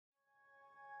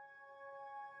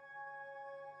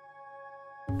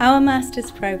Our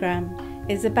master's programme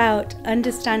is about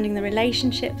understanding the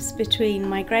relationships between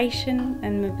migration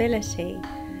and mobility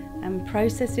and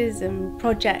processes and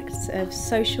projects of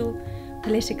social,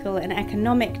 political and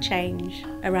economic change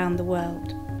around the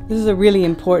world. This is a really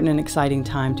important and exciting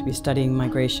time to be studying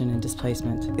migration and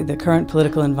displacement. The current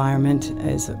political environment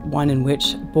is one in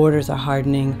which borders are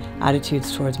hardening,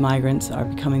 attitudes towards migrants are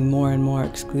becoming more and more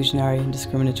exclusionary and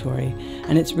discriminatory,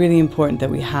 and it's really important that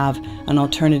we have an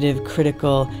alternative,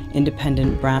 critical,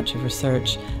 independent branch of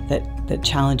research that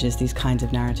challenges these kinds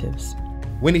of narratives.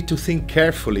 We need to think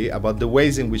carefully about the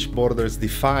ways in which borders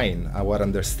define our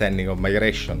understanding of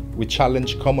migration. We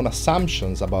challenge common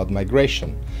assumptions about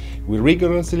migration. We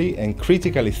rigorously and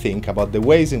critically think about the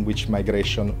ways in which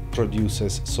migration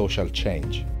produces social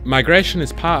change. Migration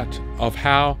is part of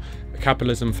how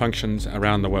capitalism functions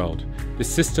around the world. This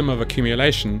system of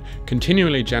accumulation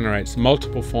continually generates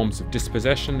multiple forms of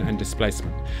dispossession and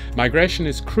displacement. Migration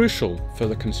is crucial for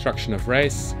the construction of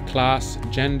race, class,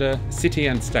 gender, city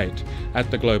and state at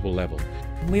the global level.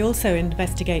 We also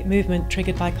investigate movement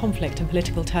triggered by conflict and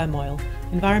political turmoil,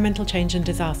 environmental change and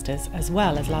disasters, as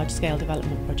well as large-scale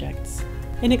development projects.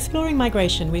 In exploring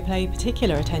migration, we pay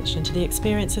particular attention to the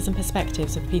experiences and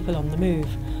perspectives of people on the move,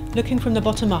 looking from the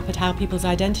bottom up at how people's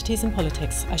identities and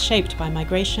politics are shaped by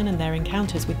migration and their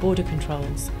encounters with border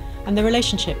controls, and the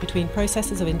relationship between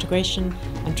processes of integration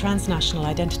and transnational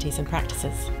identities and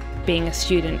practices. Being a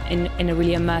student in a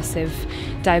really immersive,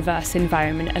 diverse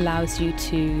environment allows you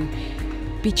to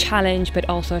be challenged, but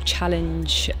also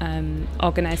challenge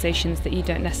organisations that you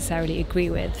don't necessarily agree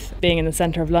with. Being in the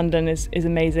centre of London is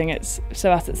amazing.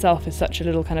 SOAS itself is such a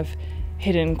little kind of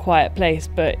hidden, quiet place,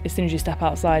 but as soon as you step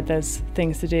outside there's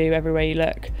things to do everywhere you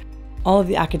look. All of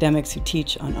the academics who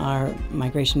teach on our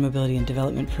Migration, Mobility and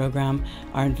Development program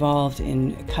are involved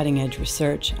in cutting-edge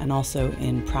research and also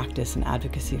in practice and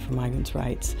advocacy for migrants'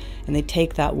 rights. And they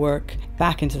take that work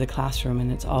back into the classroom,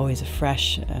 and it's always a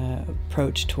fresh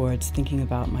approach towards thinking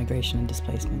about migration and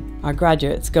displacement. Our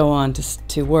graduates go on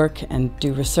to work and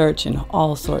do research in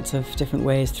all sorts of different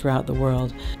ways throughout the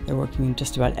world. They're working in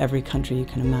just about every country you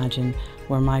can imagine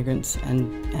where migrants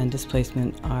and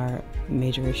displacement are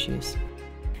major issues.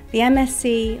 The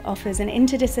MSc offers an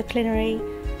interdisciplinary,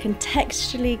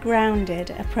 contextually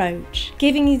grounded approach,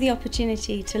 giving you the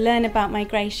opportunity to learn about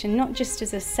migration not just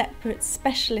as a separate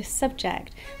specialist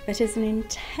subject, but as an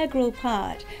integral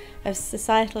part of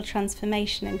societal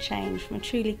transformation and change from a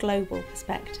truly global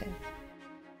perspective.